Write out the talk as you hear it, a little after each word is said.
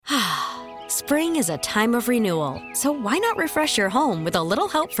Spring is a time of renewal, so why not refresh your home with a little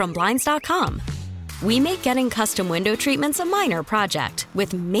help from Blinds.com? We make getting custom window treatments a minor project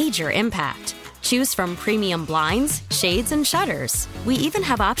with major impact. Choose from premium blinds, shades, and shutters. We even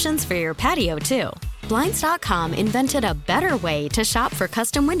have options for your patio, too. Blinds.com invented a better way to shop for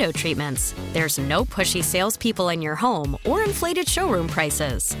custom window treatments. There's no pushy salespeople in your home or inflated showroom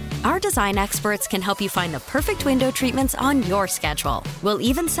prices. Our design experts can help you find the perfect window treatments on your schedule. We'll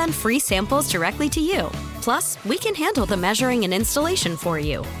even send free samples directly to you. Plus, we can handle the measuring and installation for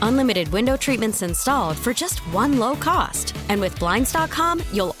you. Unlimited window treatments installed for just one low cost. And with Blinds.com,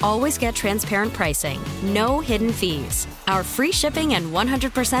 you'll always get transparent pricing. No hidden fees. Our free shipping and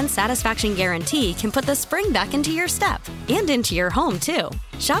 100% satisfaction guarantee can put the spring back into your step and into your home, too.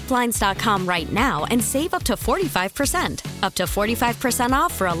 Shop Blinds.com right now and save up to 45%. Up to 45%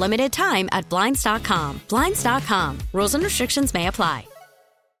 off for a limited time at Blinds.com. Blinds.com. Rules and restrictions may apply.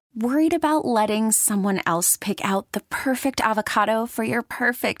 Worried about letting someone else pick out the perfect avocado for your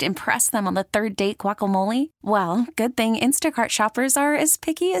perfect impress them on the third date guacamole? Well, good thing Instacart shoppers are as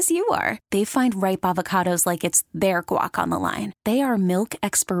picky as you are. They find ripe avocados like it's their guac on the line. They are milk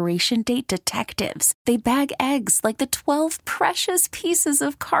expiration date detectives. They bag eggs like the 12 precious pieces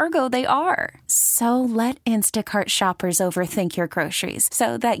of cargo they are. So let Instacart shoppers overthink your groceries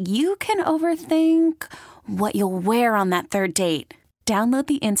so that you can overthink what you'll wear on that third date. Download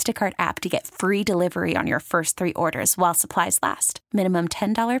the Instacart app to get free delivery on your first 3 orders while supplies last. Minimum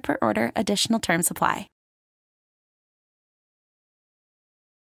 $10 per order. Additional terms apply.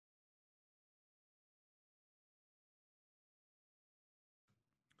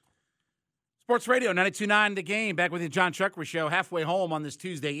 Sports Radio 92.9 The Game. Back with you, John Chuckery Show. Halfway home on this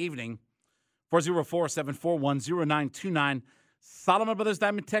Tuesday evening. 404-741-0929. Solomon Brothers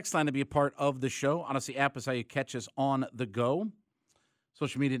Diamond text line to be a part of the show. Odyssey app is how you catch us on the go.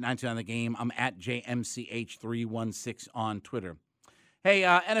 Social media at 92.9 The Game. I'm at JMCH316 on Twitter. Hey,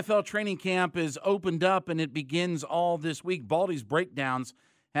 NFL training camp is opened up, and it begins all this week. Baldy's Breakdowns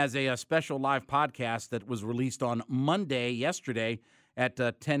has a special live podcast that was released on Monday, yesterday, at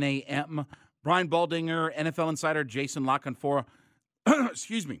 10 a.m. Brian Baldinger, NFL insider Jason LaConfora,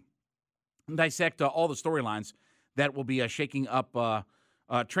 excuse me, dissect all the storylines that will be shaking up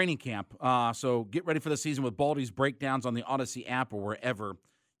training camp. So get ready for the season with Baldy's Breakdowns on the Odyssey app or wherever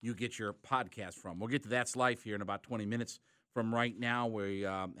you get your podcast from. We'll get to That's Life here in about 20 minutes from right now. We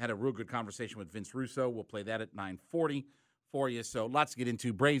had a real good conversation with Vince Russo. We'll play that at 9:40 for you. So lots to get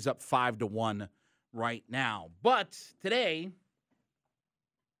into. Braves up 5-1 right now. But today,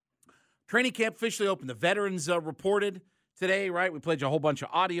 training camp officially opened. The veterans reported today, right? We played you a whole bunch of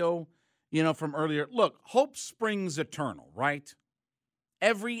audio, from earlier. Look, hope springs eternal, right?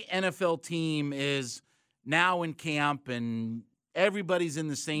 Every NFL team is now in camp, and everybody's in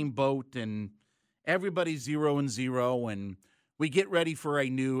the same boat, and everybody's 0-0, and we get ready for a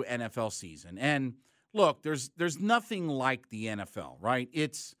new NFL season. And look, there's nothing like the NFL, right?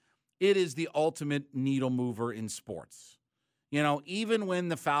 It is the ultimate needle mover in sports. Even when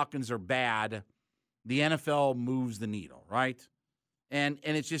the Falcons are bad, the NFL moves the needle, right? And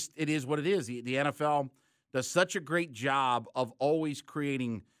it is what it is. The NFL does such a great job of always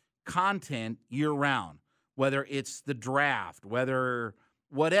creating content year-round, whether it's the draft, whatever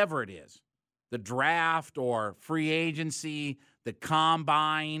it is, the draft or free agency, the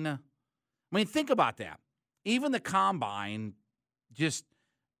combine. I mean, think about that. Even the combine just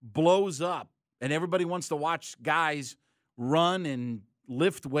blows up, and everybody wants to watch guys run and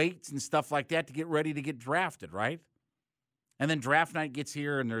lift weights and stuff like that to get ready to get drafted, right? And then draft night gets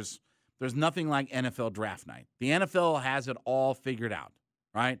here, and there's nothing like NFL draft night. The NFL has it all figured out,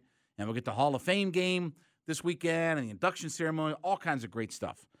 right? And we'll get the Hall of Fame game this weekend and the induction ceremony, all kinds of great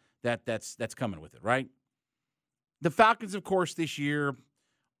stuff that's coming with it, right? The Falcons, of course, this year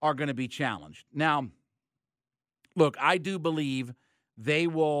are going to be challenged. Now, look, I do believe they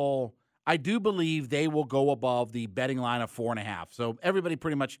will go above the betting line of 4.5. So everybody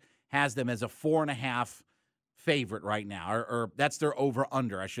pretty much has them as a 4.5 favorite right now, or that's their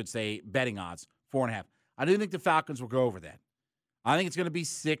over-under, I should say, betting odds, 4.5. I do think the Falcons will go over that. I think it's going to be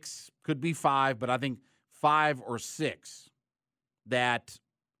 6, could be 5, but I think 5 or 6, that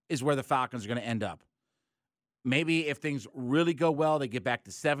is where the Falcons are going to end up. Maybe if things really go well, they get back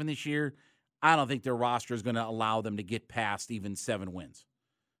to 7 this year. I don't think their roster is going to allow them to get past even 7 wins.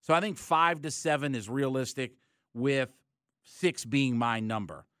 So I think 5 to 7 is realistic, with 6 being my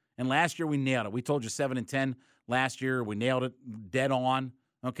number. And last year we nailed it. We told you 7-10 last year. We nailed it dead on,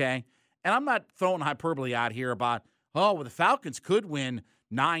 okay? And I'm not throwing hyperbole out here about, the Falcons could win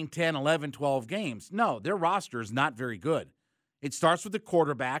 9, 10, 11, 12 games. No, their roster is not very good. It starts with the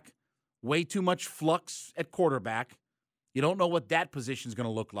quarterback. way too much flux at quarterback. You don't know what that position is going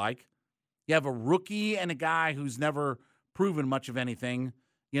to look like. You have a rookie and a guy who's never proven much of anything,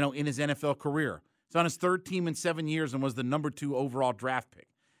 in his NFL career. He's on his third team in 7 years and was the number 2 overall draft pick.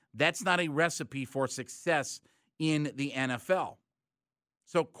 That's not a recipe for success in the NFL.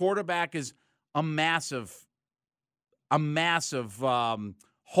 So quarterback is a massive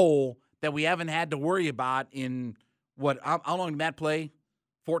hole that we haven't had to worry about in how long did Matt play?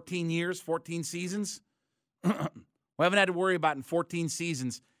 14 years, 14 seasons? We haven't had to worry about in 14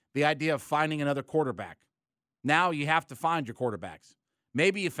 seasons the idea of finding another quarterback. Now you have to find your quarterbacks.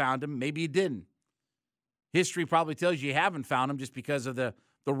 Maybe you found him, maybe you didn't. History probably tells you haven't found him just because of the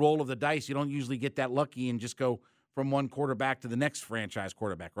roll of the dice. You don't usually get that lucky and just go from one quarterback to the next franchise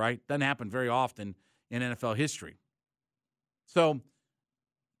quarterback, right? Doesn't happen very often in NFL history. So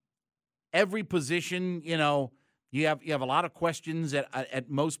every position, you have a lot of questions at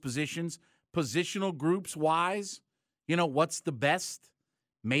most positions. Positional groups wise, what's the best?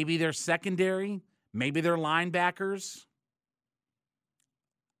 Maybe they're secondary. Maybe they're linebackers.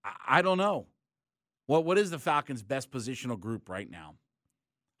 I don't know. What is the Falcons' best positional group right now?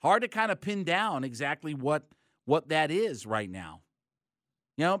 Hard to kind of pin down exactly what that is right now.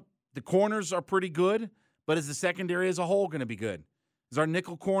 The corners are pretty good, but is the secondary as a whole going to be good? Is our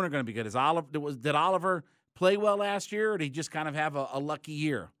nickel corner going to be good? Did Oliver play well last year, or did he just kind of have a lucky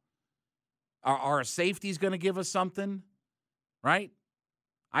year? Are our safeties going to give us something, right?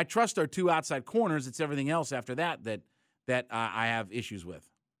 I trust our 2 outside corners. It's everything else after that I have issues with.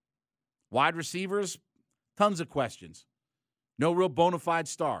 Wide receivers, tons of questions. No real bona fide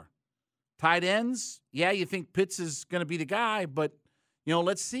star. Tight ends, yeah, you think Pitts is going to be the guy, but,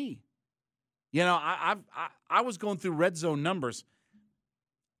 let's see. I was going through red zone numbers.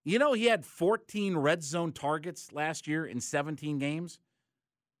 He had 14 red zone targets last year in 17 games.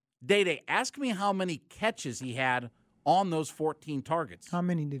 Day, ask me how many catches he had on those 14 targets. How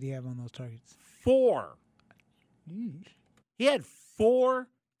many did he have on those targets? 4. Yeesh. He had 4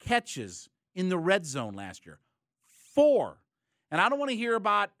 catches in the red zone last year. 4. And I don't want to hear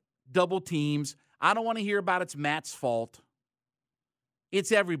about double teams. I don't want to hear about it's Matt's fault.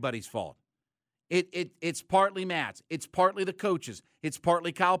 It's everybody's fault. It's partly Matt's. It's partly the coaches. It's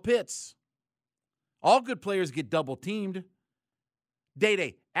partly Kyle Pitts. All good players get double teamed.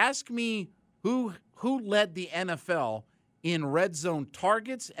 Day, ask me who led the NFL in red zone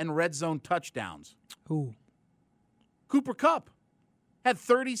targets and red zone touchdowns. Who? Cooper Kupp had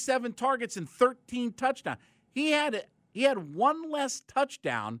 37 targets and 13 touchdowns. He had 1 less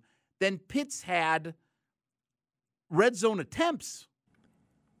touchdown than Pitts had red zone attempts.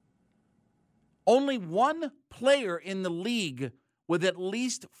 Only one player in the league with at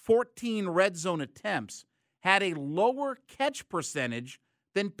least 14 red zone attempts had a lower catch percentage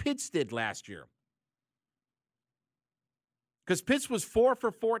than Pitts did last year. Because Pitts was 4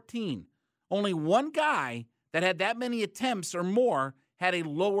 for 14. Only one guy that had that many attempts or more had a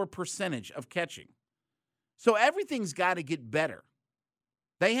lower percentage of catching. So everything's got to get better.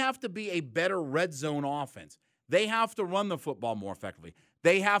 They have to be a better red zone offense. They have to run the football more effectively.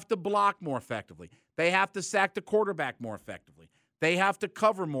 They have to block more effectively. They have to sack the quarterback more effectively. They have to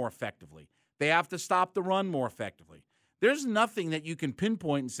cover more effectively. They have to stop the run more effectively. There's nothing that you can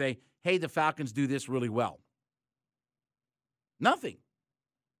pinpoint and say, hey, the Falcons do this really well. Nothing.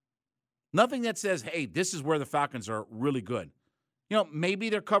 Nothing that says, hey, this is where the Falcons are really good. Maybe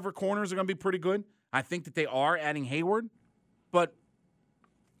their cover corners are going to be pretty good. I think that they are adding Hayward, but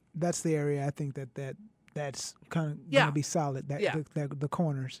that's the area I think that's kind of going to be solid. The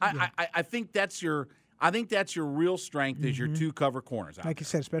corners. I think that's your real strength is your 2 cover corners. Like you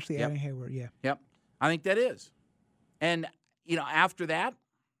said, especially adding Hayward. Yeah. Yep. I think that is, and after that,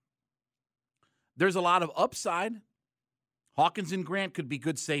 there's a lot of upside. Hawkins and Grant could be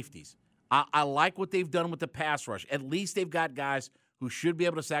good safeties. I like what they've done with the pass rush. At least they've got guys who should be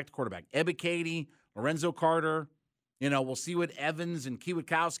able to sack the quarterback. Ebiketie, Lorenzo Carter. We'll see what Evans and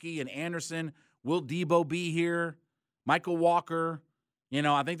Kwiatkowski and Anderson. Will Debo be here? Michael Walker.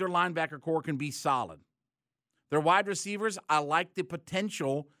 I think their linebacker core can be solid. Their wide receivers, I like the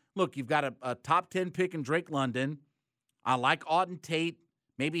potential. Look, you've got a top 10 pick in Drake London. I like Auden Tate.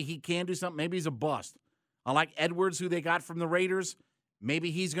 Maybe he can do something. Maybe he's a bust. I like Edwards, who they got from the Raiders.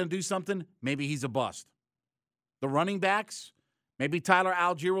 Maybe he's going to do something. Maybe he's a bust. The running backs, maybe Tyler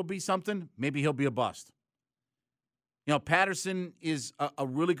Algier will be something. Maybe he'll be a bust. Patterson is a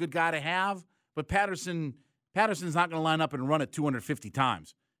really good guy to have, but Patterson's not going to line up and run it 250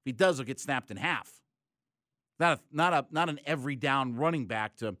 times. If he does, he'll get snapped in half. Not an every down running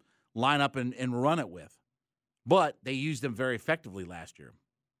back to line up and run it with. But they used him very effectively last year.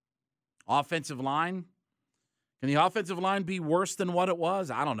 Offensive line. Can the offensive line be worse than what it was?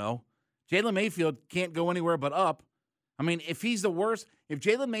 I don't know. Jalen Mayfield can't go anywhere but up. I mean, if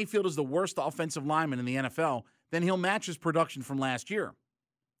Jalen Mayfield is the worst offensive lineman in the NFL, then he'll match his production from last year,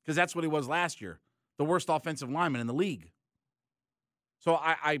 because that's what he was last year, the worst offensive lineman in the league. So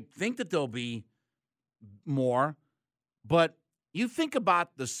I think that there'll be more, but you think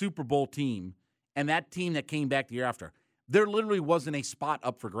about the Super Bowl team and that team that came back the year after. There literally wasn't a spot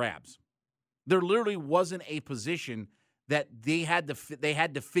up for grabs. There literally wasn't a position that they had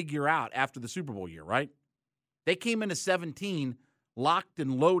to figure out after the Super Bowl year, right? They came into 17 locked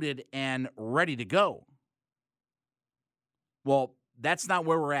and loaded and ready to go. Well, that's not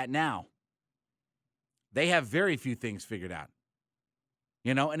where we're at now. They have very few things figured out.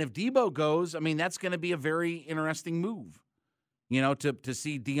 And if Debo goes, I mean, that's going to be a very interesting move, to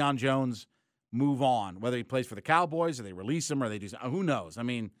see Deion Jones move on, whether he plays for the Cowboys or they release him or they do something. Who knows? I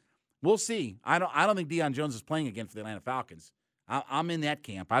mean, we'll see. I don't think Deion Jones is playing again for the Atlanta Falcons. I'm in that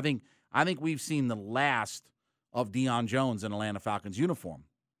camp. I think we've seen the last of Deion Jones in Atlanta Falcons uniform.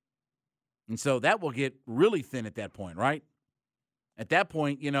 And so that will get really thin at that point, right? At that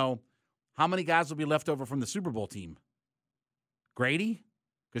point, how many guys will be left over from the Super Bowl team? Grady?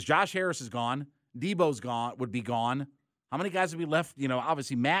 Because Josh Harris is gone. Debo's gone, would be gone. How many guys will be left?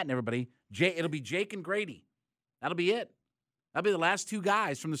 Obviously Matt and everybody. It'll be Jake and Grady. That'll be it. That'll be the last two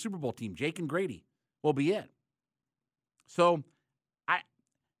guys from the Super Bowl team. Jake and Grady will be it. So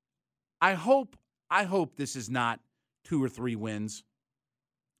I hope this is not 2 or 3 wins,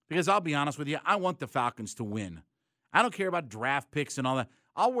 because I'll be honest with you, I want the Falcons to win. I don't care about draft picks and all that.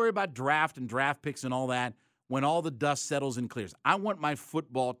 I'll worry about draft picks and all that when all the dust settles and clears. I want my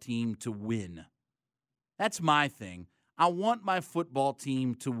football team to win. That's my thing. I want my football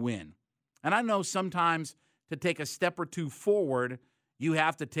team to win. And I know sometimes to take a step or two forward, you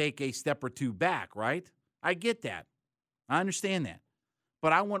have to take a step or two back, right? I get that. I understand that.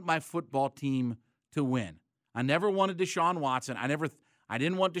 But I want my football team to win. I never wanted Deshaun Watson. I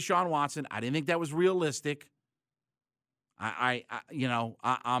didn't want Deshaun Watson. I didn't think that was realistic. I'm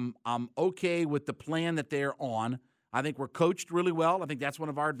okay with the plan that they're on. I think we're coached really well. I think that's one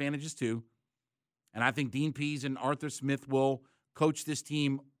of our advantages too. And I think Dean Pease and Arthur Smith will coach this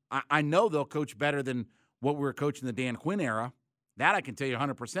team. I know they'll coach better than what we were coaching the Dan Quinn era. That I can tell you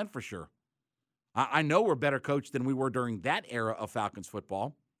 100% for sure. I know we're better coached than we were during that era of Falcons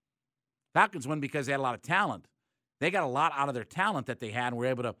football. Falcons won because they had a lot of talent. They got a lot out of their talent that they had and were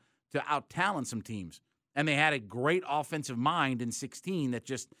able to out-talent some teams. And they had a great offensive mind in 16 that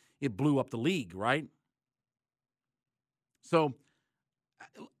just, it blew up the league, right? So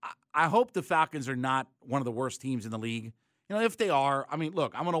I hope the Falcons are not one of the worst teams in the league. If they are, I mean,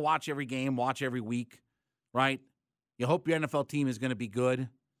 look, I'm going to watch every game, watch every week, right? You hope your NFL team is going to be good.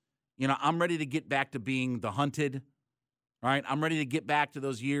 I'm ready to get back to being the hunted, right? I'm ready to get back to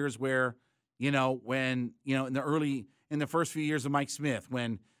those years where, when, in the first few years of Mike Smith,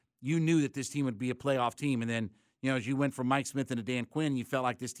 when you knew that this team would be a playoff team. And then, as you went from Mike Smith into Dan Quinn, you felt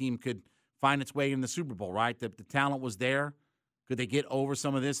like this team could find its way in the Super Bowl, right? The talent was there. Could they get over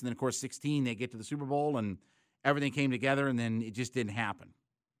some of this? And then, of course, 16, they get to the Super Bowl, and everything came together, and then it just didn't happen.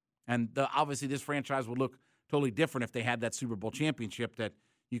 And obviously this franchise would look totally different if they had that Super Bowl championship, that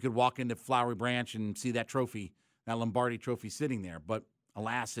you could walk into Flowery Branch and see that trophy, that Lombardi trophy sitting there. But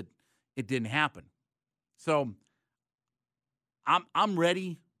alas, it didn't happen. So I'm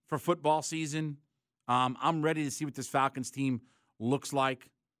ready for football season. I'm ready to see what this Falcons team looks like.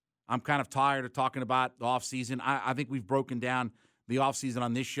 I'm kind of tired of talking about the offseason. I think we've broken down the offseason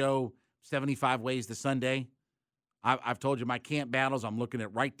on this show 75 ways to Sunday. I've told you my camp battles. I'm looking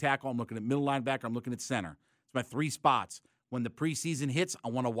at right tackle. I'm looking at middle linebacker. I'm looking at center. It's my 3 spots. When the preseason hits, I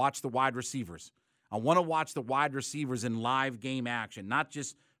want to watch the wide receivers. I want to watch the wide receivers in live game action, not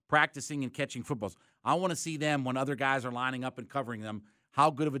just practicing and catching footballs. I want to see them when other guys are lining up and covering them. How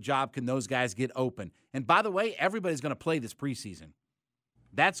good of a job can those guys get open? And by the way, everybody's going to play this preseason.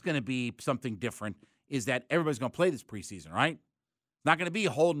 That's going to be something different, is that everybody's going to play this preseason, right? It's not going to be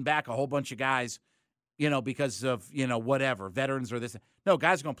holding back a whole bunch of guys, because of, whatever, veterans or this. No,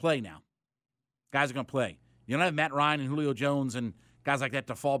 guys are going to play now. Guys are going to play. You don't have Matt Ryan and Julio Jones and guys like that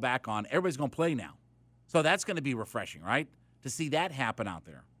to fall back on. Everybody's going to play now. So that's going to be refreshing, right, to see that happen out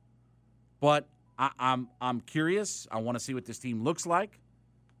there. But I'm curious. I want to see what this team looks like.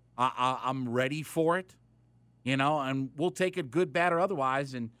 I'm ready for it, and we'll take it good, bad, or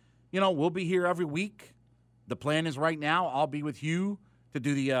otherwise. And, we'll be here every week. The plan is right now I'll be with Hugh to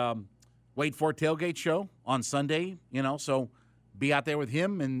do the Wade Ford Tailgate Show on Sunday, so be out there with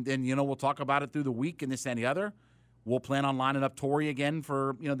him. And then, we'll talk about it through the week and this and the other. we'll plan on lining up Tori again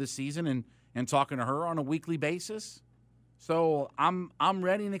for this season and talking to her on a weekly basis. So I'm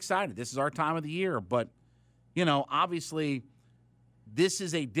ready and excited. This is our time of the year, but obviously this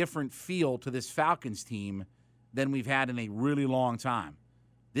is a different feel to this Falcons team than we've had in a really long time.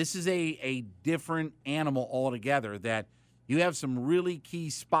 This is a different animal altogether, that you have some really key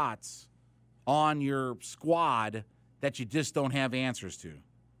spots on your squad that you just don't have answers to.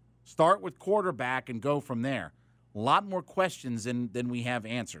 Start with quarterback and go from there. A lot more questions than we have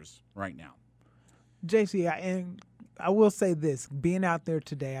answers right now. JC, and I will say this, being out there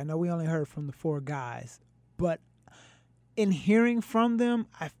today, I know we only heard from the 4 guys, but in hearing from them,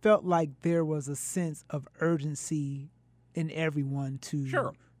 I felt like there was a sense of urgency in everyone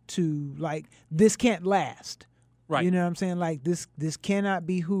to like, this can't last. Right. You know what I'm saying? Like, this can't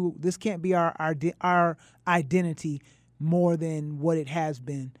be our identity more than what it has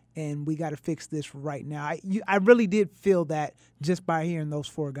been, and we got to fix this right now. I really did feel that just by hearing those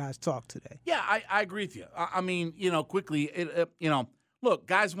 4 guys talk today. Yeah, I agree with you. I mean, quickly, look,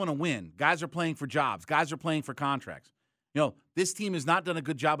 guys want to win. Guys are playing for jobs. Guys are playing for contracts. This team has not done a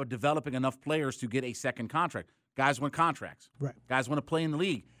good job of developing enough players to get a second contract. Guys want contracts. Right. Guys want to play in the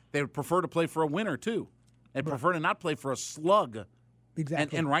league. They would prefer to play for a winner, too. They prefer to not play for a slug.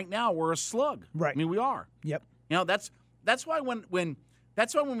 Exactly. And right now we're a slug. Right. I mean, we are. Yep. That's why when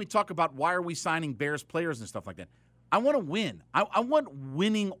we talk about why are we signing Bears players and stuff like that, I want to win. I want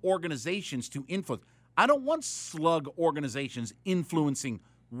winning organizations to influence. I don't want slug organizations influencing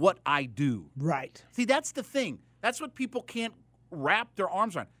what I do. Right. See, that's the thing. That's what people can't wrap their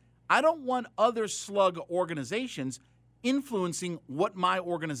arms around. I don't want other slug organizations influencing what my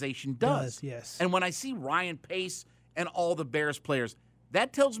organization does. Yes. And when I see Ryan Pace and all the Bears players,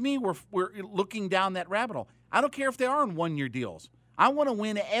 that tells me we're looking down that rabbit hole. I don't care if they are on one-year deals. I want to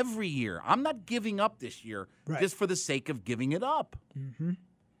win every year. I'm not giving up this year just for the sake of giving it up. Mm-hmm.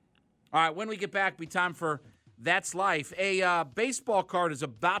 All right, when we get back, it'll be time for That's Life. A baseball card is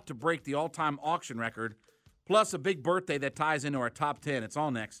about to break the all-time auction record, plus a big birthday that ties into our top 10. It's all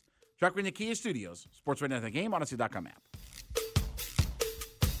next. Chuck in the Kia Studios, Sports Radio Network Game, Odyssey.com app.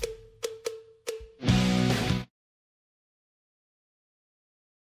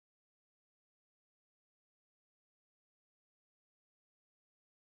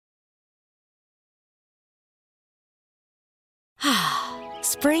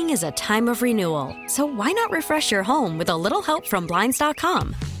 Spring is a time of renewal, so why not refresh your home with a little help from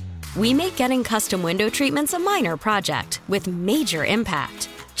Blinds.com? We make getting custom window treatments a minor project with major impact.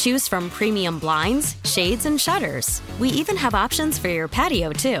 Choose from premium blinds, shades, and shutters. We even have options for your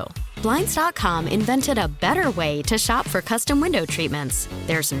patio, too. Blinds.com invented a better way to shop for custom window treatments.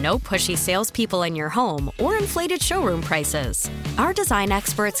 There's no pushy salespeople in your home or inflated showroom prices. Our design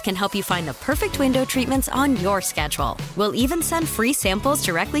experts can help you find the perfect window treatments on your schedule. We'll even send free samples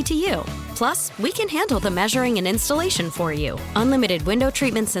directly to you. Plus, we can handle the measuring and installation for you. Unlimited window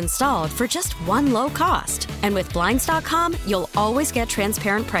treatments installed for just one low cost. And with Blinds.com, you'll always get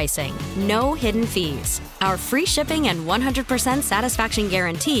transparent pricing. No hidden fees. Our free shipping and 100% satisfaction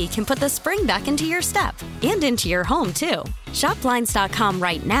guarantee can put the spring back into your step and into your home, too. Shop Blinds.com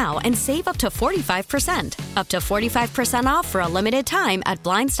right now and save up to 45%. Up to 45% off for a limited time at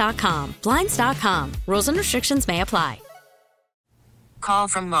Blinds.com. Blinds.com. Rules and restrictions may apply. Call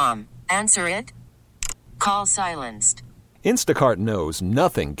from mom. Answer it. Call silenced. Instacart knows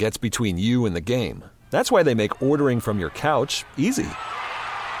nothing gets between you and the game. That's why they make ordering from your couch easy.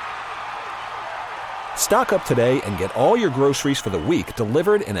 Stock up today and get all your groceries for the week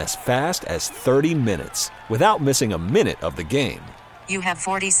delivered in as fast as 30 minutes without missing a minute of the game. You have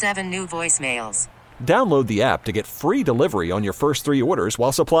 47 new voicemails. Download the app to get free delivery on your first 3 orders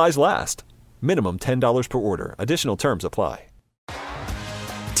while supplies last. Minimum $10 per order. Additional terms apply.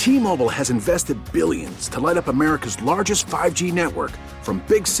 T-Mobile has invested billions to light up America's largest 5G network, from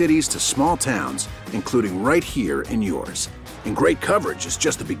big cities to small towns, including right here in yours. And great coverage is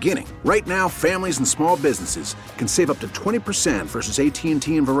just the beginning. Right now, families and small businesses can save up to 20% versus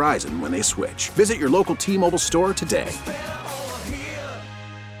AT&T and Verizon when they switch. Visit your local T-Mobile store today.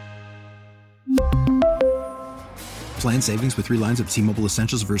 Plan savings with 3 lines of T-Mobile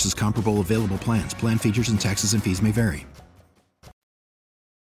Essentials versus comparable available plans. Plan features and taxes and fees may vary.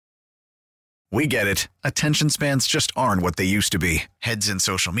 We get it. Attention spans just aren't what they used to be. Heads in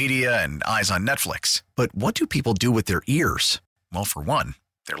social media and eyes on Netflix. But what do people do with their ears? Well, for one,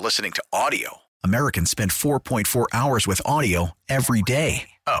 they're listening to audio. Americans spend 4.4 hours with audio every day.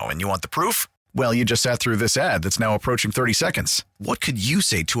 Oh, and you want the proof? Well, you just sat through this ad that's now approaching 30 seconds. What could you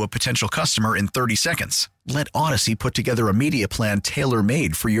say to a potential customer in 30 seconds? Let Odyssey put together a media plan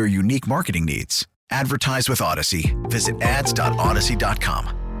tailor-made for your unique marketing needs. Advertise with Odyssey. Visit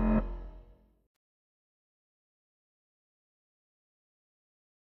ads.odyssey.com.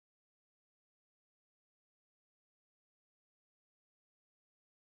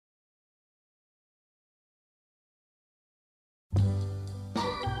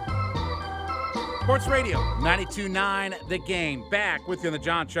 Sports Radio, 92.9 The Game. Back with you on the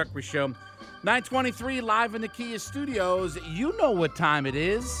John Chuckry Show. 923 live in the Kia Studios. You know what time it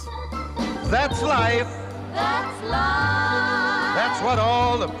is. That's life. That's life. That's what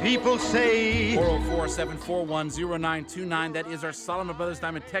all the people say. 404-741-0929. That is our Solomon Brothers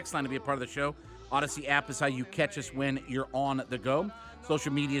Diamond text line to be a part of the show. Odyssey app is how you catch us when you're on the go.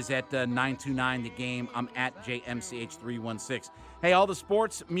 Social media is at 929 The Game. I'm at JMCH316. Hey, all the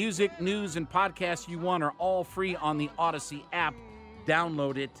sports, music, news, and podcasts you want are all free on the Odyssey app.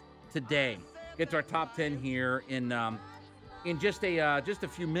 Download it today. Get to our top 10 here in just a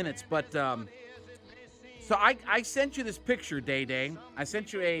few minutes. But so I sent you this picture, Day Day. I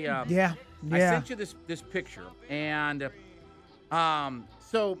sent you a I sent you this picture, and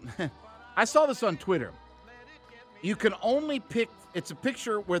so I saw this on Twitter. You can only pick. It's a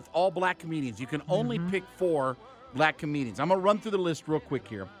picture with all black comedians. You can only pick 4 black comedians. I'm going to run through the list real quick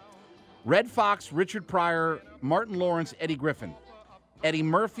here. Red Fox, Richard Pryor, Martin Lawrence, Eddie Griffin. Eddie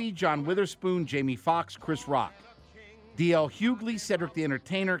Murphy, John Witherspoon, Jamie Foxx, Chris Rock. D.L. Hughley, Cedric the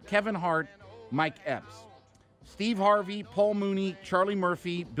Entertainer, Kevin Hart, Mike Epps. Steve Harvey, Paul Mooney, Charlie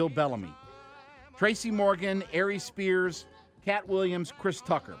Murphy, Bill Bellamy. Tracy Morgan, Ari Spears, Cat Williams, Chris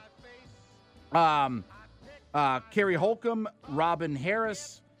Tucker. Kerry Holcomb, Robin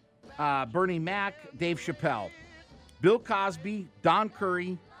Harris, Bernie Mac, Dave Chappelle. Bill Cosby, Don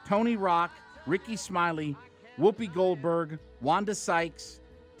Curry, Tony Rock, Ricky Smiley, Whoopi Goldberg, Wanda Sykes,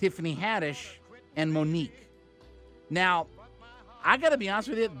 Tiffany Haddish, and Monique. Now, I got to be honest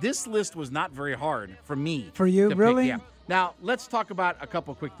with you, this list was not very hard for me. For you, to really? Pick. Yeah. Now, let's talk about a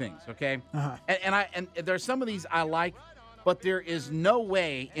couple quick things, okay? Uh-huh. And there's some of these I like, but there is no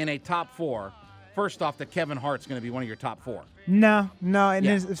way in a top 4, first off, that Kevin Hart's going to be one of your top 4. No, and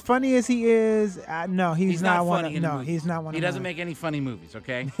Yeah. as funny as he is, no, he's not one funny of. in No, movies. he's not one. He of doesn't mine. make any funny movies,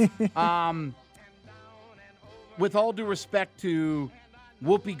 okay? With all due respect to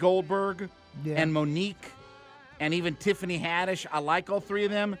Whoopi Goldberg and Monique and even Tiffany Haddish, I like all 3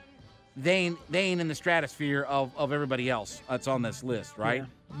 of them. They ain't in the stratosphere of everybody else that's on this list, right?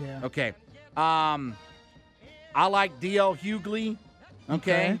 Yeah. Okay. I like D.L. Hughley,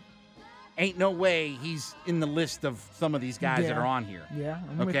 okay? Ain't no way he's in the list of some of these guys that are on here. Yeah,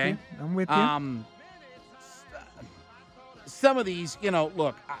 I'm okay? with you. Some of these,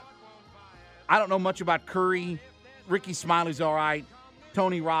 look, I don't know much about Curry. Ricky Smiley's all right.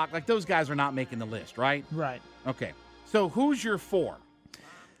 Tony Rock, like those guys are not making the list, right? Right. Okay. So who's your 4?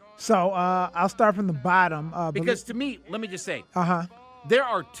 So I'll start from the bottom. Because to me, let me just say, there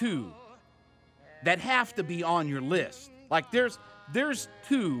are 2 that have to be on your list. Like there's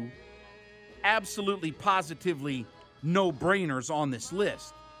 2 absolutely positively no-brainers on this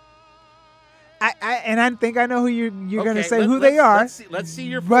list. I think I know who you're going to say they they are. Let's see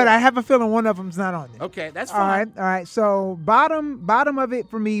your 4. But I have a feeling one of them's not on there. Okay, that's fine. All right. So bottom of it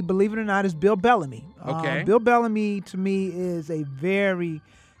for me, believe it or not, is Bill Bellamy. Okay. Bill Bellamy to me is a very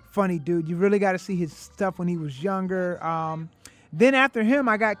funny dude. You really got to see his stuff when he was younger. Then after him,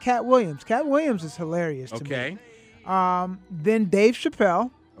 I got Cat Williams. Cat Williams is hilarious to me. Then Dave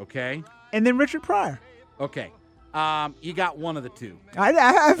Chappelle. Okay. And then Richard Pryor. Okay. You got one of the 2.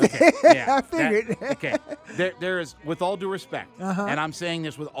 I figured. Okay. There is, with all due respect, and I'm saying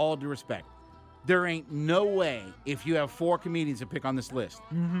this with all due respect, there ain't no way, if you have 4 comedians to pick on this list,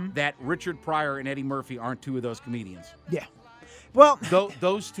 that Richard Pryor and Eddie Murphy aren't 2 of those comedians. Yeah. Well,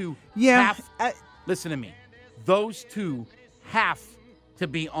 those 2 yeah, listen to me. Those 2 have to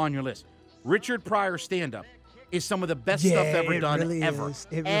be on your list. Richard Pryor stand-up is some of the best stuff ever done, really ever. Is.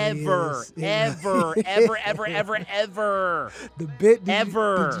 It Ever. really Ever. The bit.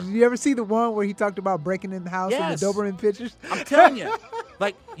 Ever. Did you ever see the one where he talked about breaking in the house and the Doberman pictures? I'm telling you,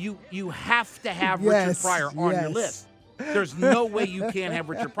 like you have to have Richard Pryor on your list. There's no way you can't have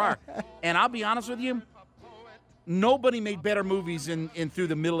Richard Pryor. And I'll be honest with you, nobody made better movies in through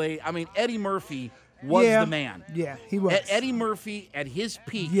the middle age. I mean, Eddie Murphy was the man. Yeah, he was. Eddie Murphy at his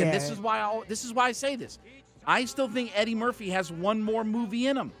peak, and this is why I say this. I still think Eddie Murphy has one more movie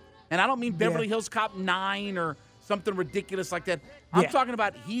in him. And I don't mean Beverly Hills Cop 9 or something ridiculous like that. I'm talking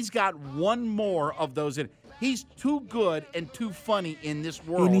about he's got one more of those in. He's too good and too funny in this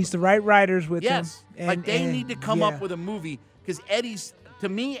world. He needs the right writers with him. Yes. Like they need to come up with a movie because Eddie's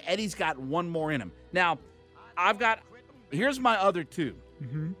got one more in him. Now, here's my other 2.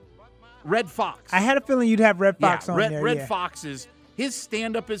 Red Fox. I had a feeling you'd have Red Fox on Red, there. Red yeah. Fox his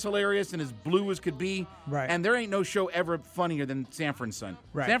stand-up is hilarious and as blue as could be. Right. And there ain't no show ever funnier than Sanford and Son.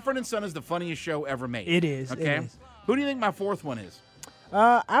 Right. Sanford and Son is the funniest show ever made. It is. Okay. It is. Who do you think my fourth one is?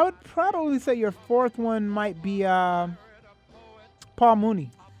 I would probably say your fourth one might be Paul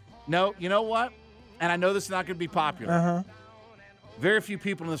Mooney. No, you know what? And I know this is not going to be popular. Uh-huh. Very few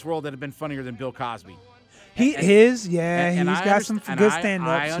people in this world that have been funnier than Bill Cosby. He's got some good stand-ups.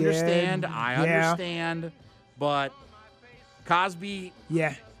 I understand. Yeah. I understand. But Cosby,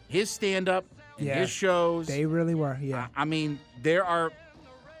 yeah, his stand-up and his shows. They really were, yeah. I mean,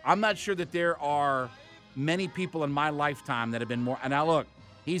 I'm not sure that there are many people in my lifetime that have been more. And now look,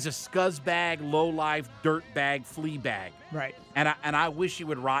 he's a scuzzbag, low-life, dirtbag, flea bag. Right. And I wish he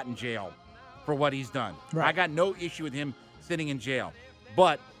would rot in jail for what he's done. Right. I got no issue with him sitting in jail.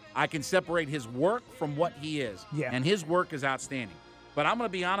 But I can separate his work from what he is. Yeah. And his work is outstanding. But I'm going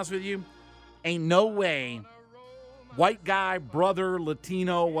to be honest with you, ain't no way, white guy, brother,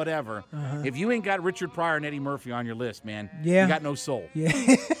 Latino, whatever, if you ain't got Richard Pryor and Eddie Murphy on your list, man, you got no soul. Yeah.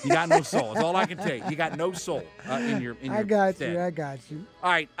 You got no soul. That's all I can tell you. You got no soul in your I got stead. you. I got you. All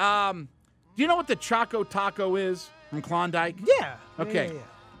right. Do you know what the Choco Taco is from Klondike? Yeah. Okay. Yeah.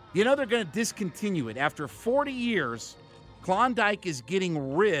 You know they're going to discontinue it. After 40 years, Klondike is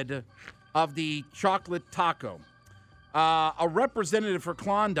getting rid of the chocolate taco. A representative for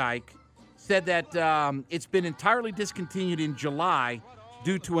Klondike said that it's been entirely discontinued in July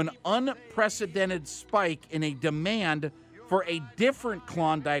due to an unprecedented spike in a demand for a different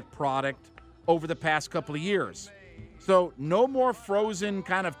Klondike product over the past couple of years. So no more frozen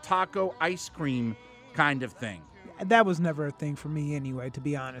kind of taco ice cream kind of thing. That was never a thing for me anyway, to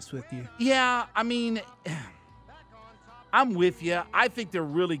be honest with you. Yeah, I mean, I'm with you. I think they're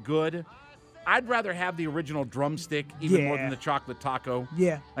really good. I'd rather have the original drumstick even more than the chocolate taco.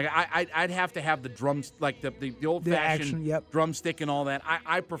 Yeah. Like I'd have to have the drums, like the old-fashioned drumstick and all that.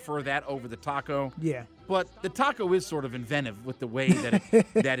 I prefer that over the taco. Yeah. But the taco is sort of inventive with the way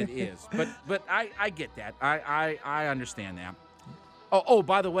that it is. But I get that. I understand that. Oh,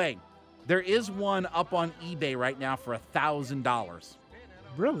 by the way, there is one up on eBay right now for $1,000.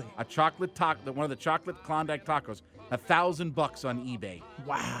 Really? A chocolate taco, one of the chocolate Klondike tacos, $1,000 on eBay.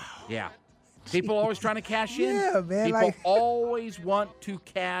 Wow. Yeah. People always trying to cash in. Yeah, man. People always want to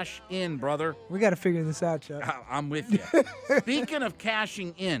cash in, brother. We got to figure this out, Chuck. I'm with you. Speaking of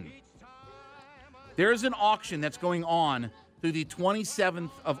cashing in, there's an auction that's going on through the 27th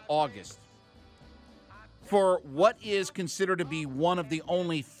of August for what is considered to be one of the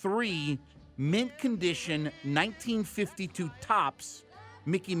only 3 mint condition 1952 Topps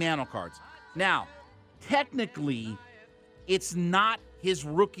Mickey Mantle cards. Now, technically, it's not his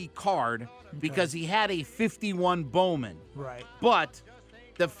rookie card because he had a 51 Bowman. Right. But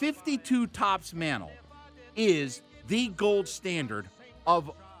the 52 Topps Mantle is the gold standard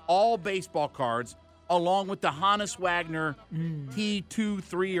of all baseball cards, along with the Honus Wagner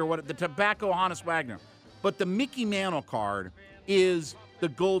T2-3 or what, the Tobacco Honus Wagner. But the Mickey Mantle card is the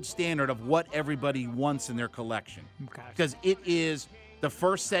gold standard of what everybody wants in their collection. Okay. Because it is the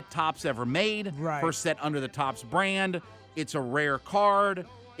first set Topps ever made, Right. first set under the Topps brand. It's a rare card.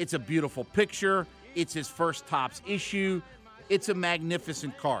 It's a beautiful picture. It's his first Topps issue. It's a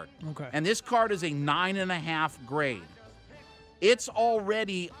magnificent card. Okay. And this card is a 9.5 grade. It's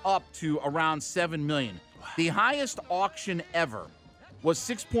already up to around $7 million. Wow. The highest auction ever was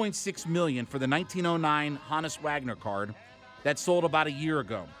 $6.6 million for the 1909 Honus Wagner card that sold about a year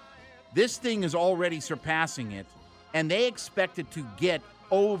ago. This thing is already surpassing it, and they expect it to get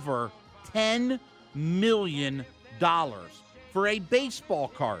over $10 million for a baseball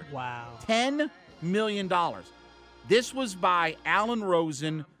card. Wow. $10 million. This was by Alan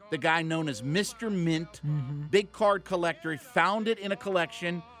Rosen, the guy known as Mr. Mint, big card collector. He found it in a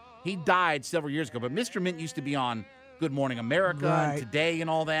collection. He died several years ago, but Mr. Mint used to be on Good Morning America and Today and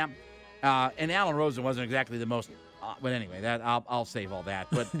all that. And Alan Rosen wasn't exactly the most, but anyway, that I'll save all that.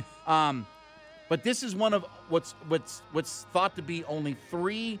 But this is one of what's thought to be only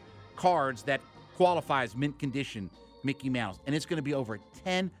 3 cards that qualify as mint condition Mickey Mantles, and it's going to be over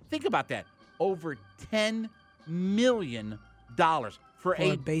think about that, over $10 million for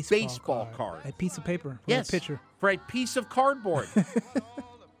a baseball card. A piece of paper. Yes, a picture. for a piece of cardboard.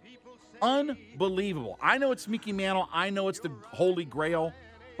 Unbelievable. I know it's Mickey Mantle. I know it's the Holy Grail,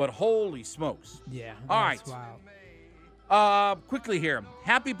 but holy smokes. Yeah. All right. Wild. Quickly here.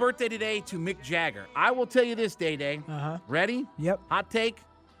 Happy birthday today to Mick Jagger. I will tell you this, Day. Ready? Yep. Hot take.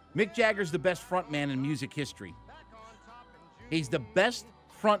 Mick Jagger's the best frontman in music history. He's the best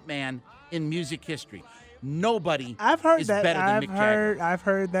frontman in music history. nobody I've heard is that. better than Mick Jagger. I've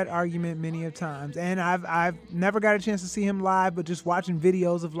heard that argument many of times, and I've never got a chance to see him live, but just watching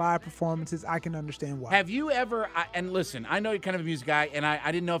videos of live performances, I can understand why. Have you ever? And listen, I know you're kind of a music guy, and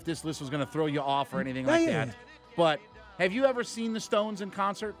I didn't know if this list was going to throw you off or anything like that. But have you ever seen the Stones in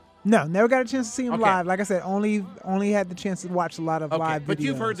concert? No, never got a chance to see them Okay. live. Like I said, only had the chance to watch a lot of live videos. But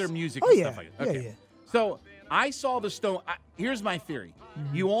you've heard their music Oh, and yeah. stuff like that. Okay. Yeah. So I saw the Stone. Here's my theory.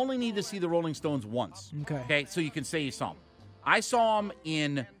 You only need to see the Rolling Stones once. Okay. So you can say you saw them. I saw them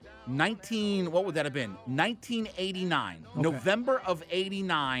in 1989. Okay. November of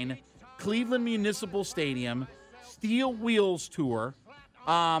 89, Cleveland Municipal Stadium, Steel Wheels Tour.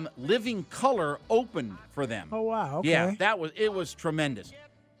 Living Color opened for them. Oh, wow. Okay. Yeah, it was tremendous.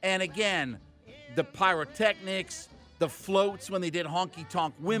 And again, the pyrotechnics, the floats when they did Honky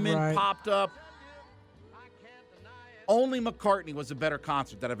Tonk Women popped up. Only McCartney was a better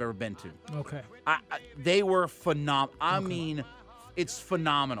concert that I've ever been to. Okay. They were phenomenal. I mean, it's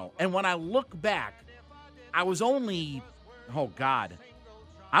phenomenal. And when I look back, I was only,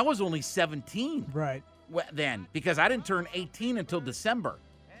 I was only 17 then, because I didn't turn 18 until December.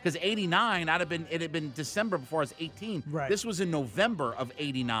 Because 89, it had been December before I was 18. Right. This was in November of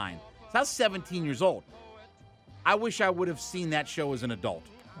 89. So I was 17 years old. I wish I would have seen that show as an adult.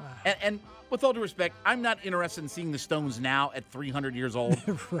 Wow. And with all due respect, I'm not interested in seeing the Stones now at 300 years old.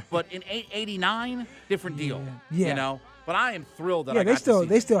 But in 89, different deal. Yeah. You know? But I am thrilled that I they got to see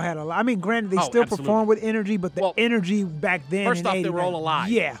they still had a lot. I mean, granted, they still perform with energy, but the energy back then. First off, 89, they were all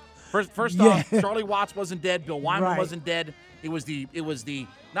alive. Yeah. First off, Charlie Watts wasn't dead. Bill Wyman wasn't dead. It was the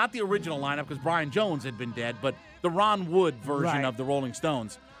not the original lineup, because Brian Jones had been dead, but the Ron Wood version of the Rolling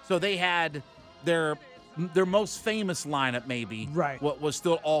Stones. So they had their most famous lineup, maybe, what was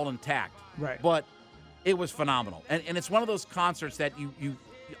still all intact. Right. But it was phenomenal. And it's one of those concerts that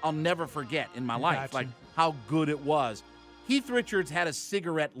I'll never forget in my life, Gotcha. like how good it was. Keith Richards had a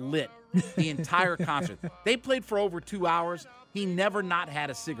cigarette lit the entire concert. They played for over 2 hours. He never not had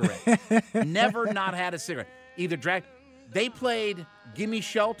a cigarette. Never not had a cigarette. They played Gimme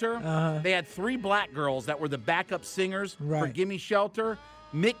Shelter. They had 3 black girls that were the backup singers for Gimme Shelter.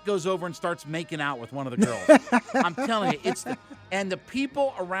 Mick goes over and starts making out with one of the girls. I'm telling you, and the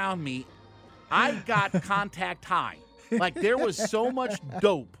people around me, I got contact high. Like, there was so much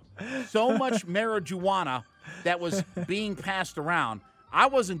dope, so much marijuana that was being passed around. I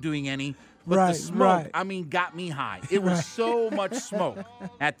wasn't doing any, but the smoke, got me high. It was so much smoke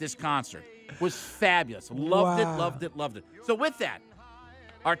at this concert. It was fabulous. Loved it. So with that,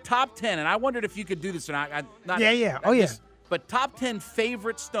 our top 10, and I wondered if you could do this or not. But top 10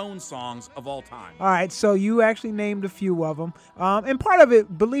 favorite Stone songs of all time. All right, so you actually named a few of them. And part of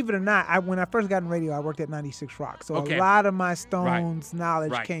it, believe it or not, when I first got in radio, I worked at 96 Rock. So a lot of my Stones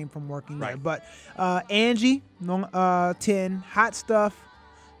knowledge came from working there. But Angie, 10, Hot Stuff,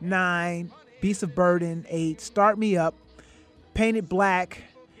 9, Beast of Burden, 8, Start Me Up, Painted Black,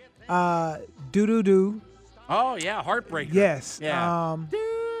 Do Do Do. Oh, yeah, Heartbreaker. Yes. Yeah.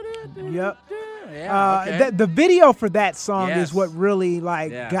 Yep. Yeah, okay. The video for that song is what really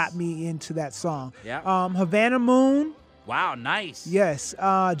got me into that song. Yeah. Havana Moon. Wow, nice. Yes.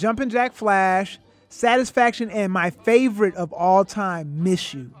 Jumpin' Jack Flash, Satisfaction, and my favorite of all time,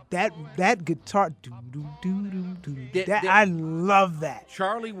 Miss You. That guitar, I love that.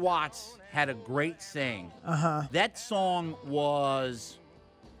 Charlie Watts had a great saying. That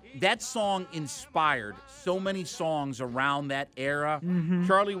song inspired so many songs around that era.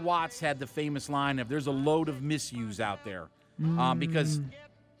 Charlie Watts had the famous line of, "There's a load of Miss Yous out there," because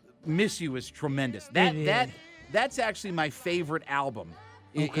Miss You is tremendous. That's actually my favorite album.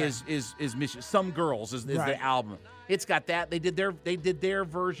 Is Miss You. Some Girls is the album. It's got that. They did their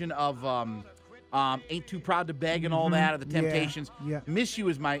version of Ain't Too Proud to Beg and all that, of the Temptations. Yeah. Miss You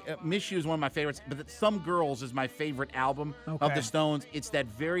is one of my favorites, but Some Girls is my favorite album of the Stones. It's that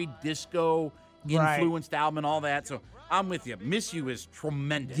very disco influenced album and all that. So I'm with you. Miss You is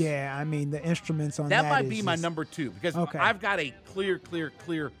tremendous. Yeah, I mean the instruments on that. That might be my number 2, because I've got a clear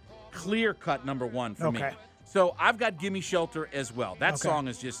cut number 1 for me. So I've got Gimme Shelter as well. That song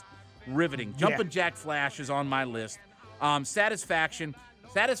is just riveting. Jumpin' Jack Flash is on my list. Satisfaction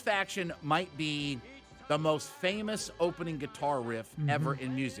might be the most famous opening guitar riff ever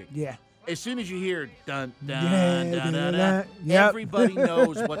in music. Yeah. As soon as you hear dun dun dun dun dun, everybody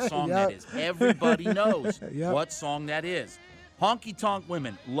knows what song that is. Everybody knows what song that is. Honky Tonk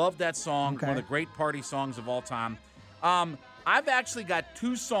Women, love that song. One of the great party songs of all time. I've actually got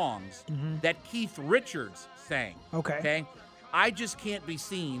 2 songs that Keith Richards sang. Okay. I Just Can't Be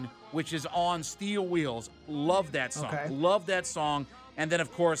Seen, which is on Steel Wheels. Love that song. Love that song. And then,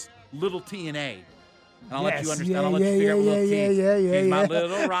 of course, Little T&A. And I'll let you Yes. understand. Yeah, I'll let you yeah, figure out yeah, little yeah, teeth. yeah, yeah, He's my yeah.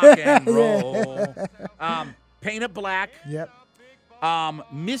 little rock and roll. Paint It Black. Yep.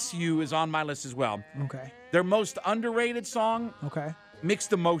 Miss You is on my list as well. Okay. Their most underrated song, Okay.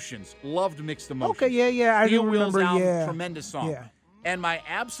 Mixed Emotions. Loved Mixed Emotions. Okay, yeah. I Steel do Wheels remember, album, yeah. tremendous song. Yeah. And my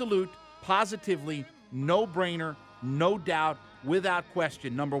absolute, positively, no-brainer, no doubt, without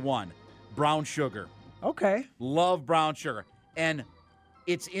question, number one, Brown Sugar. Okay. Love Brown Sugar. And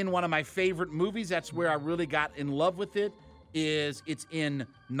it's in one of my favorite movies. That's where I really got in love with it. It's in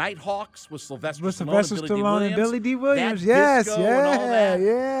Nighthawks with Sylvester Stallone and Billy D. Williams. That yes, disco and all that.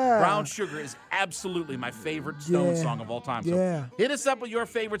 yeah. Brown Sugar is absolutely my favorite Stone song of all time. So Yeah. hit us up with your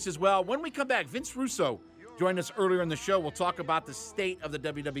favorites as well. When we come back, Vince Russo joined us earlier in the show. We'll talk about the state of the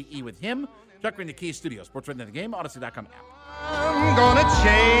WWE with him. Chuck in the Key Studio, Sports Radio the Game, Odyssey.com app. I'm gonna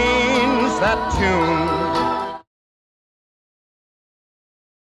change that tune.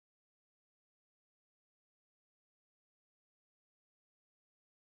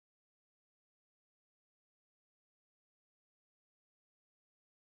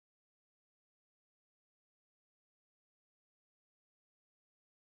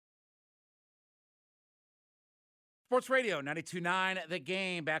 Sports Radio 92.9 The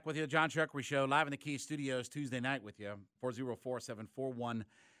Game. Back with you, John Chuckery Show, live in the Key Studios Tuesday night with you.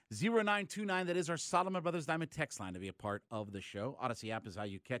 404-741-0929. That is our Solomon Brothers Diamond text line to be a part of the show. Odyssey app is how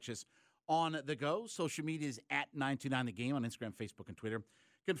you catch us on the go. Social media is at 929 The Game on Instagram, Facebook, and Twitter.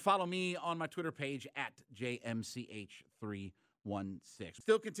 You can follow me on my Twitter page at JMCH316.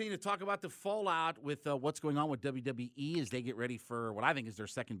 Still continue to talk about the fallout with what's going on with WWE as they get ready for what I think is their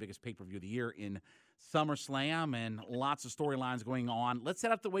second biggest pay-per-view of the year in SummerSlam, and lots of storylines going on. Let's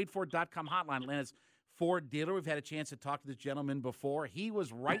head up the WadeFord.com hotline. Atlanta's Ford dealer. We've had a chance to talk to this gentleman before. He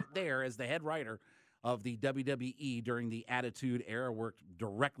was right there as the head writer of the WWE during the Attitude Era, worked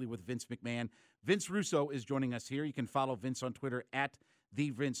directly with Vince McMahon. Vince Russo is joining us here. You can follow Vince on Twitter at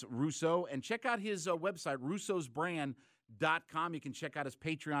 @TheVinceRusso, and check out his website, russosbrand.com. You can check out his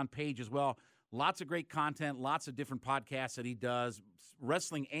Patreon page as well. Lots of great content, lots of different podcasts that he does,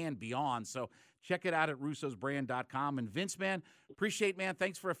 wrestling and beyond. So check it out at russosbrand.com. And Vince, man, appreciate, man.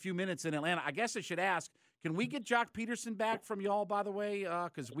 Thanks for a few minutes in Atlanta. I guess I should ask, can we get Jock Peterson back from y'all, by the way?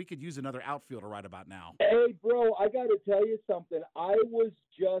 Because we could use another outfielder right about now. Hey, bro, I got to tell you something. I was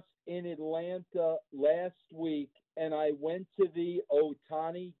just in Atlanta last week, and I went to the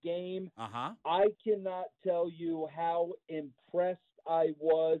Ohtani game. I cannot tell you how impressed I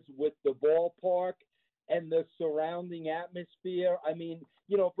was with the ballpark and the surrounding atmosphere. I mean,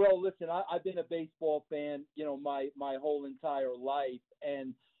 you know, bro, listen, I've been a baseball fan, you know, my whole entire life.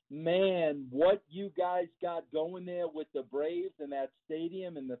 And, man, what you guys got going there with the Braves and that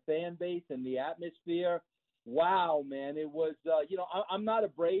stadium and the fan base and the atmosphere, wow, man. It was, you know, I'm not a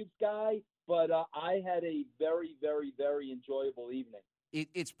Braves guy, but I had a very, very, very enjoyable evening.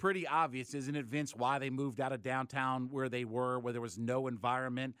 It's pretty obvious, isn't it, Vince, why they moved out of downtown where they were, where there was no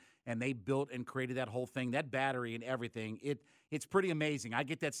environment, and they built and created that whole thing, that battery and everything. It's pretty amazing. I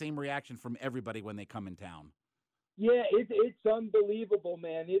get that same reaction from everybody when they come in town. Yeah, it's unbelievable,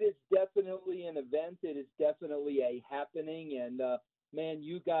 man. It is definitely an event. It is definitely a happening, and, man,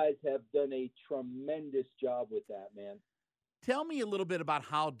 you guys have done a tremendous job with that, man. Tell me a little bit about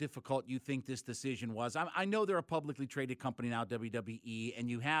how difficult you think this decision was. I know they're a publicly traded company now, WWE, and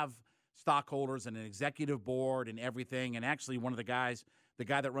you have stockholders and an executive board and everything. And actually, one of the guys, the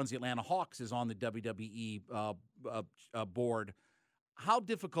guy that runs the Atlanta Hawks, is on the WWE board. How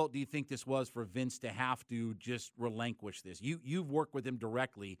difficult do you think this was for Vince to have to just relinquish this? You've worked with him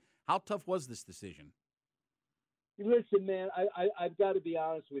directly. How tough was this decision? Listen, man, I've got to be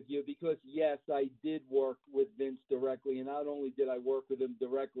honest with you because, yes, I did work with Vince directly, and not only did I work with him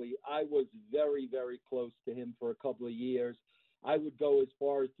directly, I was very, very close to him for a couple of years. I would go as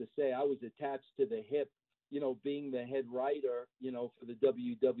far as to say I was attached to the hip, you know, being the head writer, you know, for the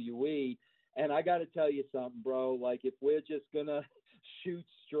WWE. And I got to tell you something, bro, like if we're just going to shoot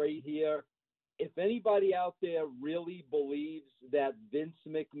straight here, if anybody out there really believes that Vince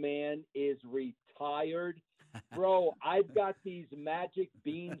McMahon is retired, bro, I've got these magic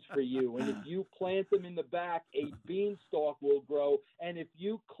beans for you. And if you plant them in the back, a beanstalk will grow. And if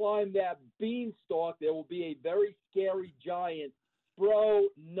you climb that beanstalk, there will be a very scary giant. Bro,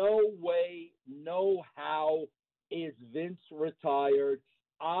 no way, no how is Vince retired.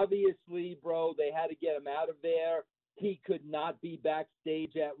 Obviously, bro, they had to get him out of there. He could not be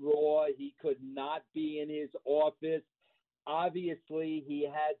backstage at Raw. He could not be in his office. Obviously, he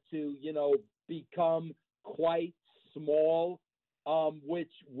had to, you know, become quite small,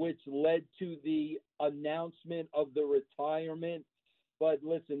 which led to the announcement of the retirement. But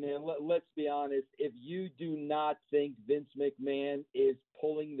listen, man, let's be honest. If you do not think Vince McMahon is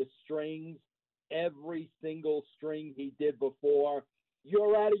pulling the strings, every single string he did before,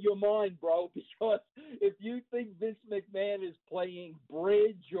 you're out of your mind, bro. Because if you think Vince McMahon is playing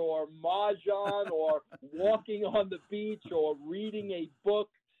bridge or mahjong or walking on the beach or reading a book,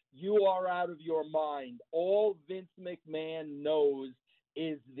 you are out of your mind. All Vince McMahon knows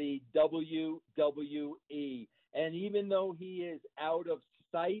is the WWE. And even though he is out of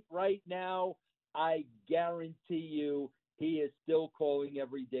sight right now, I guarantee you he is still calling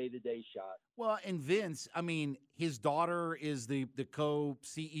every day-to-day shot. Well, and Vince, I mean, his daughter is the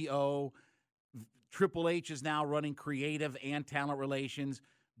co-CEO. Triple H is now running creative and talent relations.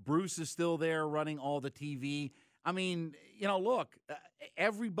 Bruce is still there running all the TV. I mean, look,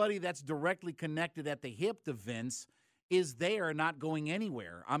 everybody that's directly connected at the hip to Vince is there, not going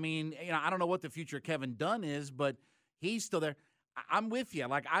anywhere. I mean, I don't know what the future of Kevin Dunn is, but he's still there. I'm with you.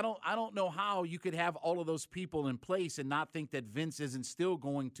 Like, I don't know how you could have all of those people in place and not think that Vince isn't still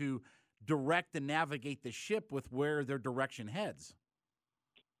going to direct and navigate the ship with where their direction heads.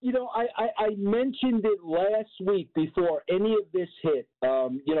 I mentioned it last week before any of this hit,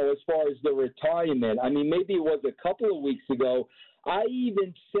 as far as the retirement. I mean, maybe it was a couple of weeks ago. I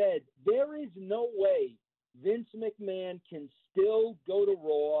even said there is no way Vince McMahon can still go to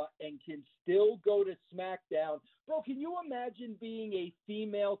Raw and can still go to SmackDown. Bro, can you imagine being a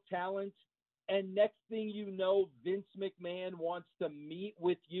female talent and next thing you know, Vince McMahon wants to meet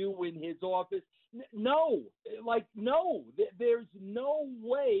with you in his office? No. There's no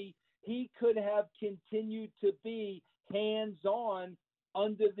way he could have continued to be hands-on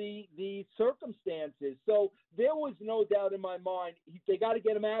under the circumstances. So there was no doubt in my mind they got to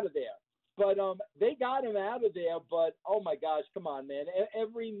get him out of there. But they got him out of there. But, oh, my gosh, come on, man.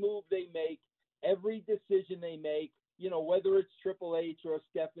 Every move they make, every decision they make, whether it's Triple H or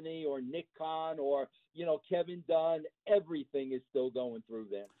Stephanie or Nick Khan or, Kevin Dunn, everything is still going through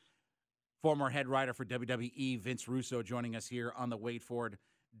them. Former head writer for WWE, Vince Russo, joining us here on the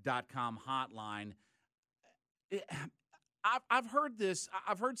WadeFord.com hotline. I've heard this.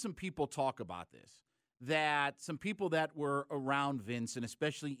 I've heard some people talk about this, that some people that were around Vince, and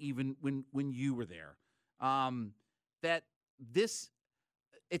especially even when you were there, that this,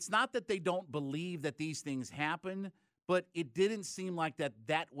 it's not that they don't believe that these things happen, but it didn't seem like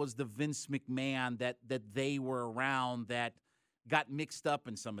that was the Vince McMahon that they were around that got mixed up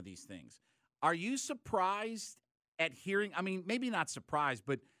in some of these things. Are you surprised at hearing, I mean, maybe not surprised,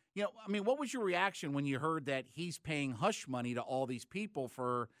 but, what was your reaction when you heard that he's paying hush money to all these people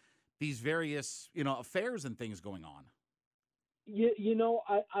for these various, affairs and things going on?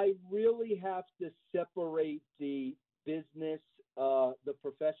 I really have to separate the business, the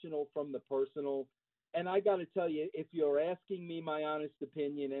professional from the personal. And I got to tell you, if you're asking me my honest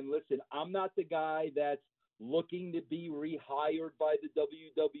opinion, and listen, I'm not the guy that's looking to be rehired by the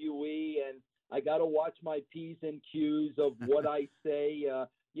WWE, and I got to watch my P's and Q's of what I say.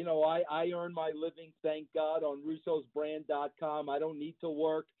 I earn my living, thank God, on russosbrand.com. I don't need to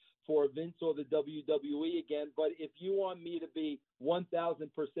work for Vince or the WWE again. But if you want me to be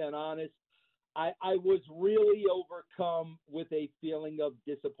 1,000% honest, I was really overcome with a feeling of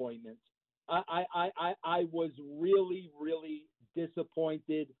disappointment. I was really, really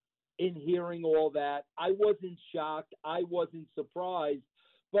disappointed in hearing all that. I wasn't shocked. I wasn't surprised.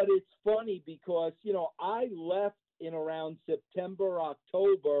 But it's funny because, I left in around September,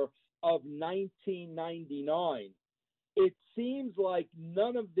 October of 1999. It seems like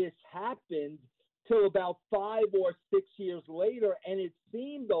none of this happened till about 5 or 6 years later, and it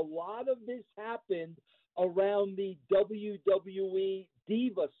seemed a lot of this happened around the WWE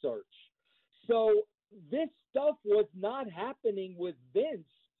Diva search. So this stuff was not happening with Vince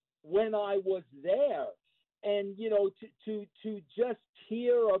when I was there. And, to just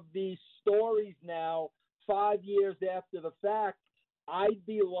hear of these stories now, 5 years after the fact, I'd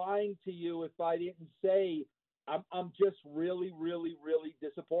be lying to you if I didn't say I'm just really, really, really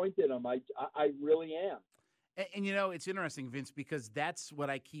disappointed in him. I really am. And it's interesting, Vince, because that's what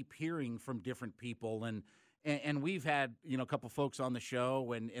I keep hearing from different people. And we've had, a couple folks on the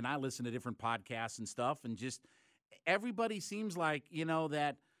show, and I listen to different podcasts and stuff, and just everybody seems like,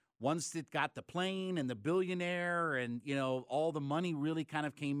 that once it got the plane and the billionaire and, all the money really kind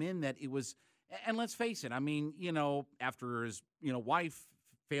of came in, that it was, and let's face it, I mean, after his, wife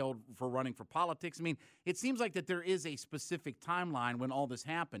failed for running for politics, I mean, it seems like that there is a specific timeline when all this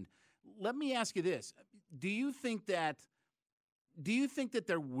happened. Let me ask you this. Do you think that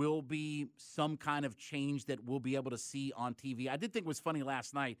there will be some kind of change that we'll be able to see on TV? I did think it was funny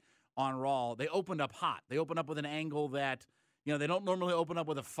last night on Raw. They opened up hot. They opened up with an angle that, They don't normally open up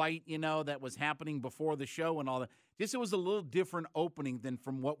with a fight, that was happening before the show and all that. Just it was a little different opening than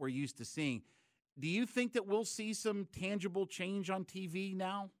from what we're used to seeing. Do you think that we'll see some tangible change on TV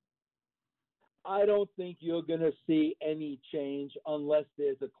now? I don't think you're going to see any change unless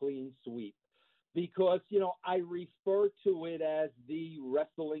there's a clean sweep. Because, I refer to it as the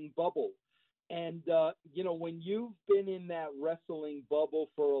wrestling bubble. And, when you've been in that wrestling bubble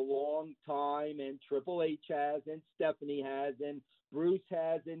for a long time, and Triple H has, and Stephanie has, and Bruce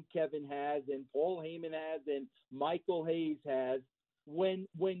has, and Kevin has, and Paul Heyman has, and Michael Hayes has, when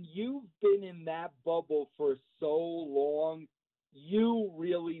you've been in that bubble for so long, you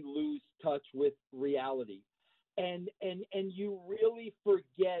really lose touch with reality. And you really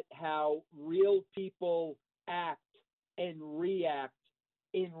forget how real people act and react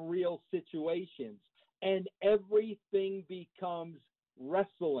in real situations, and everything becomes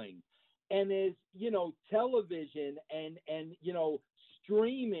wrestling. And as television and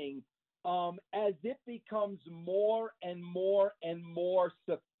streaming, as it becomes more and more and more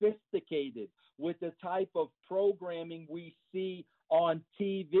sophisticated with the type of programming we see on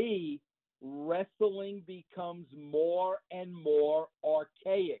TV, wrestling becomes more and more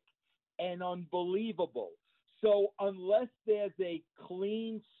archaic and unbelievable. So unless there's a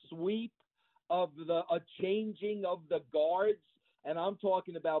clean sweep of a changing of the guards, and I'm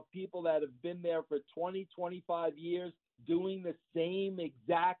talking about people that have been there for 20, 25 years doing the same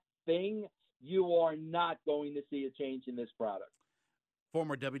exact thing, you are not going to see a change in this product.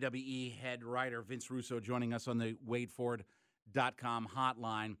 Former WWE head writer Vince Russo joining us on the WadeFord.com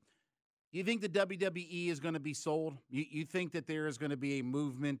hotline. You think the WWE is going to be sold? You think that there is going to be a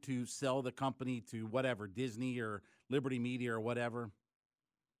movement to sell the company to whatever, Disney or Liberty Media or whatever?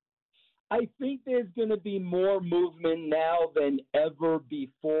 I think there's going to be more movement now than ever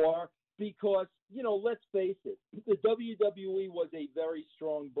before because, let's face it, the WWE was a very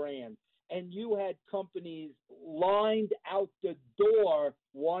strong brand. And you had companies lined out the door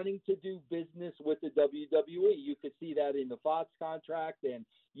wanting to do business with the WWE. You could see that in the Fox contract and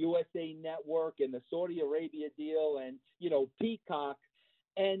USA Network and the Saudi Arabia deal and, Peacock.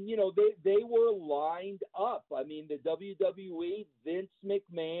 And, they were lined up. I mean, the WWE, Vince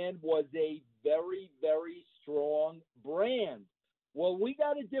McMahon was a very, very strong brand. Well, we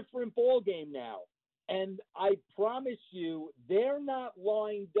got a different ballgame now. And I promise you, they're not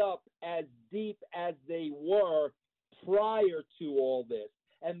lined up as deep as they were prior to all this.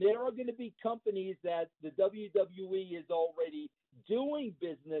 And there are going to be companies that the WWE is already doing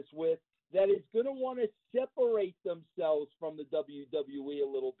business with that is going to want to separate themselves from the WWE a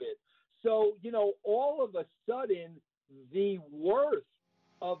little bit. So, all of a sudden, the worth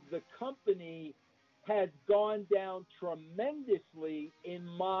of the company has gone down tremendously, in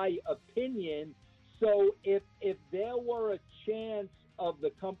my opinion. So if there were a chance of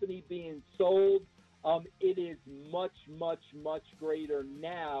the company being sold, it is much, much, much greater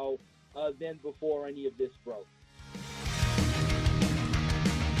now than before any of this broke.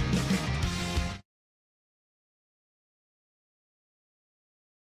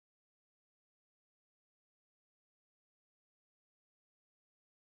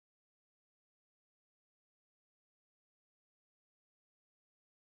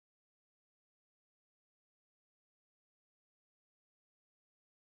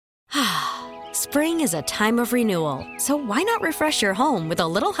 Spring is a time of renewal, so why not refresh your home with a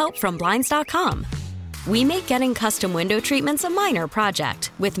little help from Blinds.com? We make getting custom window treatments a minor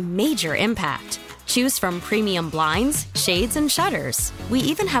project with major impact. Choose from premium blinds, shades, and shutters. We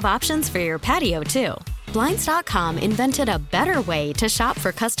even have options for your patio, too. Blinds.com invented a better way to shop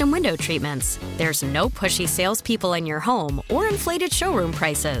for custom window treatments. There's no pushy salespeople in your home or inflated showroom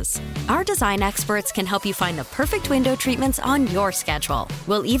prices. Our design experts can help you find the perfect window treatments on your schedule.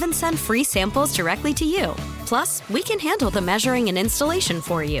 We'll even send free samples directly to you. Plus, we can handle the measuring and installation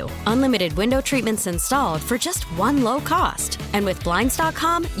for you. Unlimited window treatments installed for just one low cost. And with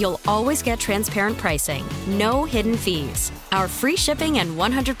Blinds.com, you'll always get transparent pricing. No hidden fees. Our free shipping and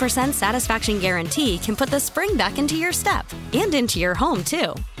 100% satisfaction guarantee can put the spring back into your step and into your home,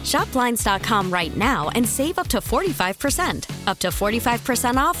 too. Shop Blinds.com right now and save up to 45%. Up to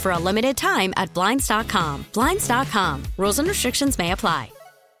 45% off for a limited time at Blinds.com. Blinds.com. Rules and restrictions may apply.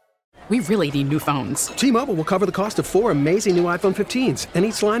 We really need new phones. T-Mobile will cover the cost of 4 amazing new iPhone 15s, and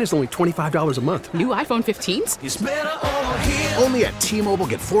each line is only $25 a month. New iPhone 15s? It's better over here. Only at T-Mobile,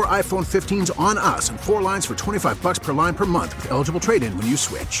 get 4 iPhone 15s on us and 4 lines for $25 per line per month with eligible trade-in when you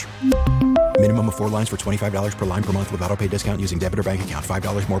switch. Minimum of 4 lines for $25 per line per month with autopay discount using debit or bank account.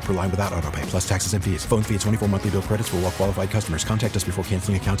 $5 more per line without autopay, plus taxes and fees. Phone fee at 24 monthly bill credits for well-qualified customers. Contact us before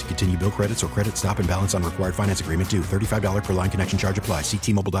canceling account to continue bill credits or credit stop and balance on required finance agreement due. $35 per line connection charge applies. See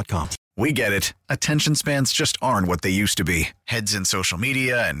T-Mobile.com. We get it. Attention spans just aren't what they used to be. Heads in social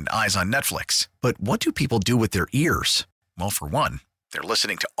media and eyes on Netflix. But what do people do with their ears? Well, for one, they're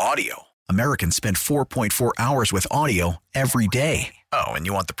listening to audio. Americans spend 4.4 hours with audio every day. Oh, and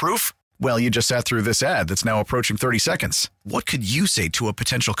you want the proof? Well, you just sat through this ad that's now approaching 30 seconds. What could you say to a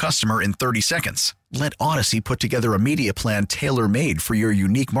potential customer in 30 seconds? Let Odyssey put together a media plan tailor-made for your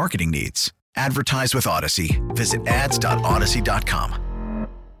unique marketing needs. Advertise with Odyssey. Visit ads.odyssey.com.